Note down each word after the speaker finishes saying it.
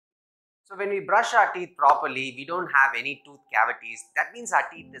So when we brush our teeth properly, we don't have any tooth cavities. That means our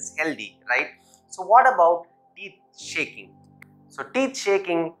teeth is healthy, right? So what about teeth shaking? So teeth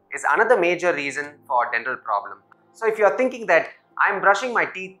shaking is another major reason for dental problem. So if you are thinking that I'm brushing my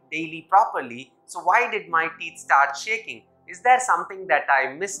teeth daily properly, so why did my teeth start shaking? Is there something that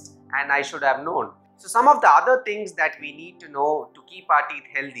I missed and I should have known? So some of the other things that we need to know to keep our teeth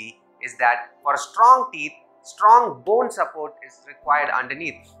healthy is that for strong teeth, strong bone support is required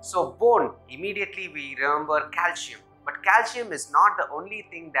underneath. So bone, immediately we remember calcium. But calcium is not the only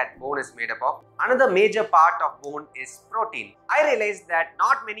thing that bone is made up of. Another major part of bone is protein. I realized that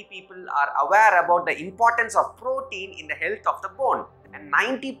not many people are aware about the importance of protein in the health of the bone. And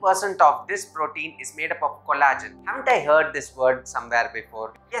 90% of this protein is made up of collagen. Haven't I heard this word somewhere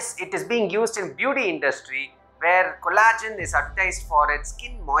before? Yes, it is being used in beauty industry where collagen is advertised for its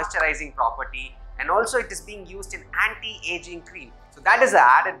skin moisturizing property, and also it is being used in anti-aging cream. So that is the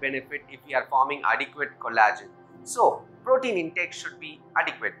added benefit if we are forming adequate collagen. So protein intake should be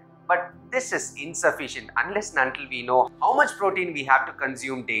adequate, but this is insufficient unless and until we know how much protein we have to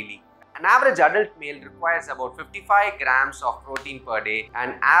consume daily. An average adult male requires about 55 grams of protein per day,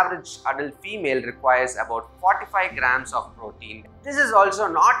 and average adult female requires about 45 grams of protein. This is also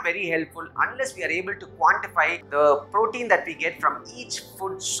not very helpful unless we are able to quantify the protein that we get from each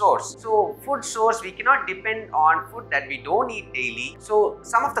food source. So food source, we cannot depend on food that we don't eat daily. So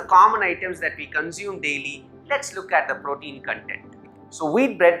some of the common items that we consume daily, let's look at the protein content. So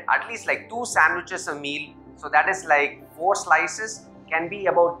wheat bread, at least like 2 sandwiches a meal, so that is like 4 slices, can be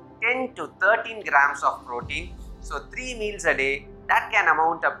about 10 to 13 grams of protein. So 3 meals a day, that can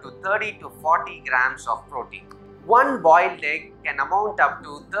amount up to 30 to 40 grams of protein. 1 boiled egg can amount up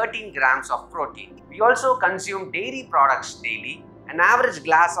to 13 grams of protein. We also consume dairy products daily. An average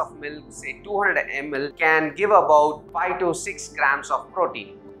glass of milk, say 200 ml, can give about 5 to 6 grams of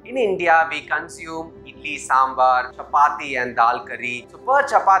protein. In India, we consume idli, sambar, chapati and dal curry. So per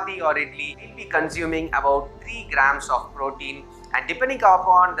chapati or idli, we'll be consuming about 3 grams of protein. And depending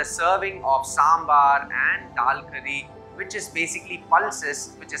upon the serving of sambar and dal curry, which is basically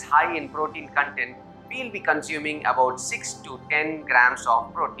pulses, which is high in protein content, we'll be consuming about 6 to 10 grams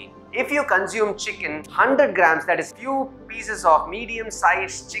of protein. If you consume chicken, 100 grams, that is few pieces of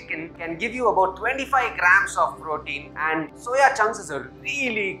medium-sized chicken, can give you about 25 grams of protein, and soya chunks is a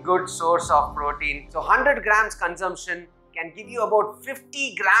really good source of protein. So 100 grams consumption can give you about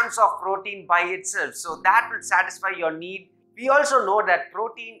 50 grams of protein by itself. So that will satisfy your need. We also know that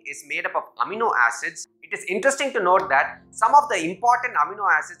protein is made up of amino acids. It is interesting to note that some of the important amino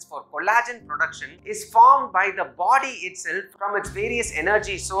acids for collagen production is formed by the body itself from its various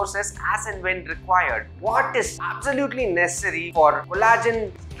energy sources as and when required. What is absolutely necessary for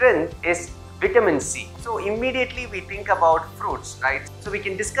collagen strength is vitamin C. So immediately we think about fruits, right? So we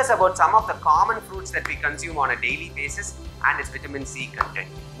can discuss about some of the common fruits that we consume on a daily basis and its vitamin C content.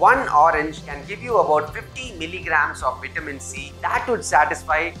 1 orange can give you about 50 milligrams of vitamin C. That would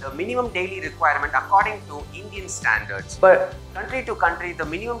satisfy the minimum daily requirement according to Indian standards. But country to country, the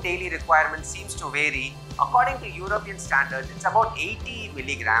minimum daily requirement seems to vary. According to European standards, it's about 80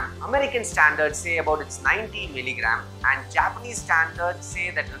 milligram. American standards say about it's 90 milligram, and Japanese standards say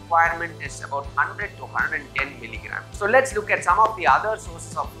that requirement is about 100 to 110 milligram. So let's look at some of the other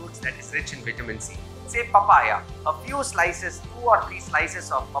sources of fruits that is rich in vitamin C. Say papaya. A few slices, 2 or 3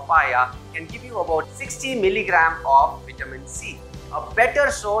 slices of papaya can give you about 60 milligram of vitamin C. A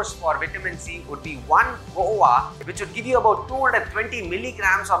better source for vitamin C would be 1 guava, which would give you about 220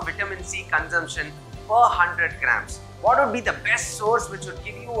 milligrams of vitamin C consumption per 100 grams. What would be the best source which would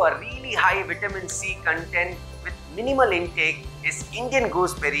give you a really high vitamin C content with minimal intake is Indian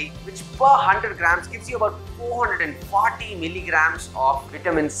gooseberry, which per 100 grams gives you about 440 milligrams of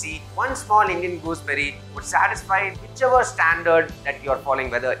vitamin C. One small Indian gooseberry would satisfy whichever standard that you are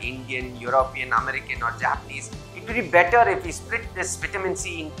following, whether Indian, European, American or Japanese. It would be better if we split this vitamin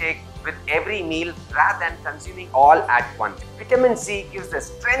C intake with every meal rather than consuming all at once. Vitamin C gives the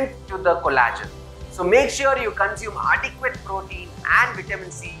strength to the collagen. So make sure you consume adequate protein and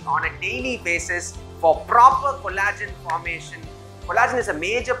vitamin C on a daily basis for proper collagen formation. Collagen is a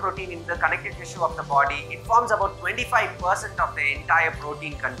major protein in the connective tissue of the body. It forms about 25% of the entire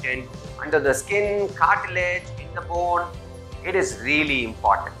protein content under the skin, cartilage, in the bone. It is really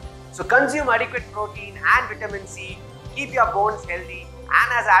important. So consume adequate protein and vitamin C, keep your bones healthy,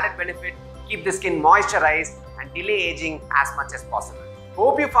 and as added benefit, keep the skin moisturized and delay aging as much as possible.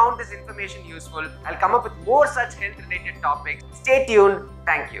 Hope you found this information useful. I'll come up with more such health related topics. Stay tuned.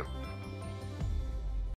 Thank you.